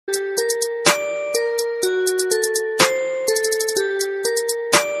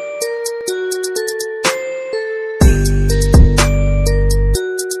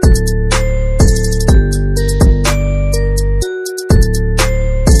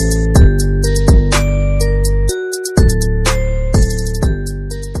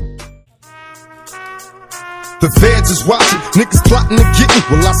bitches watching, niggas plotting to get me.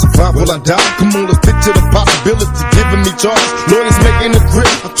 Will I survive? Will I die? Come on, let's picture the possibility, giving me charges. Lawyers making a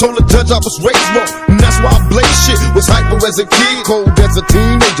grip. I told the judge I was raised wrong, and that's why I blaze shit. Was hyper as a kid, cold as a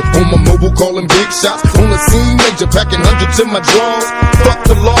teenager. On my mobile, calling big shots. On the scene, major, packing hundreds in my drawers. Fuck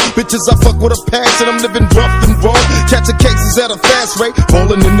the law, bitches, I fuck with a passion. I'm living rough and raw, catching cases at a fast rate,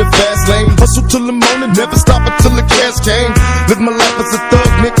 falling in the fast lane. Hustle till the morning, never stop until the cash came. Live my life as a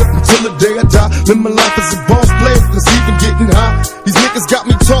thug, nigga, until the day I die. Live my life as a boss player, cause even getting high. These niggas got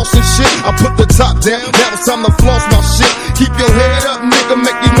me tossing shit. I put the top down, now it's time to floss my shit. Keep your head up, nigga,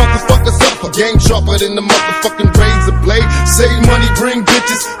 make these motherfuckers suffer. Game sharper than the motherfucking razor blade. Save money, bring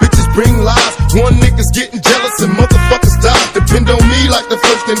bitches, bitches bring lies. One nigga's getting jealous and motherfuckers die. Depend on me like the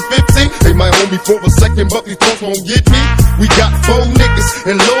first and 15. They might hold me for a second, but these folks won't get me. We got 4 niggas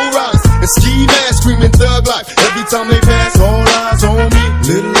and low riders and ski masks screaming thug life. Every time they pass, all eyes on me.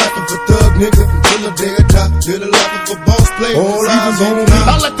 Little life of a thug nigga until the day I die. Little life of a boss player, all eyes on me.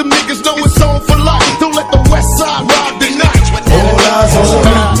 I let the niggas know it's on for life. Don't let the west side ride the night. All eyes on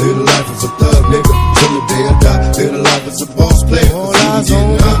me. Little life as a thug nigga until the day I die. Little life as a boss player, all eyes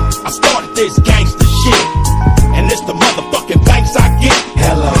on me. I started this gangster shit, and it's the motherfucking thanks I get.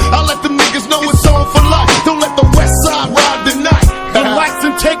 Hello. I let the niggas know it's on for life. Don't let the west side ride the night. Relax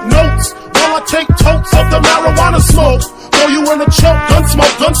and take notes while I take totes of the marijuana smoke. Throw you in a choke, gun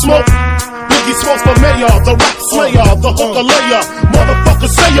smoke, gun smoke. Biggie smokes for mayor, the rap slayer, the hooker layer. Motherfucker,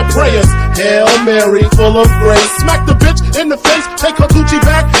 say your prayers. Hail Mary, full of grace. Smack the bitch in the face, take her Gucci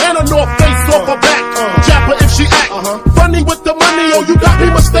bag and a North Face off her back. Jab her if she act funny with the money. Oh, you got me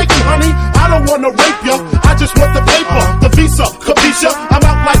mistaken, honey. I don't wanna rape ya, I just want the paper, the visa, capisha. I'm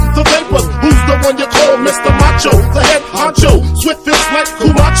out like the vapors. Who's the one you call Mr. Macho? The head honcho, swift fist like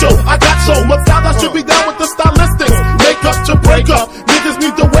Cumacho. I got so much style, I should be down with the stylistics. Make up to break up, niggas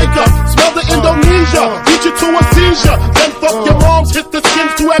need to wake up. Smell the Indonesia, beat you to a seizure. Then fuck your moms, hit the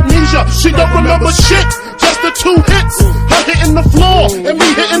skins to amnesia. She don't remember shit, just the 2 hits. Her hitting the floor, and me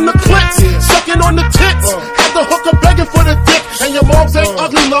hitting the clits. Sucking on the tits, had the hooker begging for the dick. And your moms ain't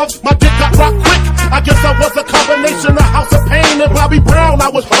ugly, love, my dick got rock quick. I guess I was a combination of House of Pain and Bobby Brown. I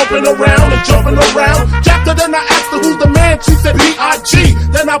was bumping around and jumping around. Jacked her, then I asked her who's the man. She said B.I.G.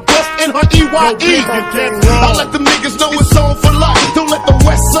 Then I bust in her E.Y.E. I let the niggas know it's on for life. Don't let the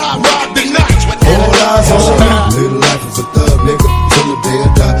west side ride the night. All eyes on me. Little life is a thug nigga till the day I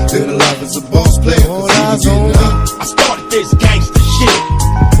die. Little life is a boss player. All eyes on me. I started this gangster shit,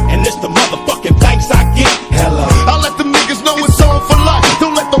 and it's the motherfucking thanks I get. Hello. I let the niggas know it's on for life.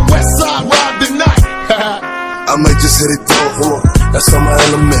 Don't let the west side ride the night. I might just hit it down, hold on, that's on my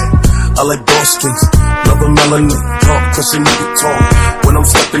element. I like boss kings, love a melanin. Talk, cause you nigga talk when I'm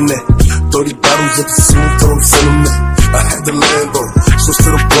stepping in. 30 bottles of the scene, throw them cinnamon. I had the Lambo, switch to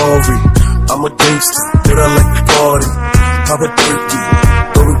the Bari. I'm a gangster, but I like to party. Pop a turkey,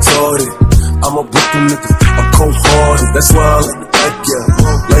 go retarded. I'm a Brooklyn nigga, I'm cold-hearted. That's why I like the back, yeah,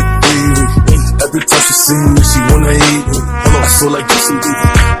 like baby. Every time she see me, she wanna eat me. I feel like Justin Bieber,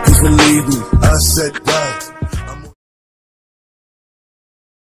 please believe me. I said,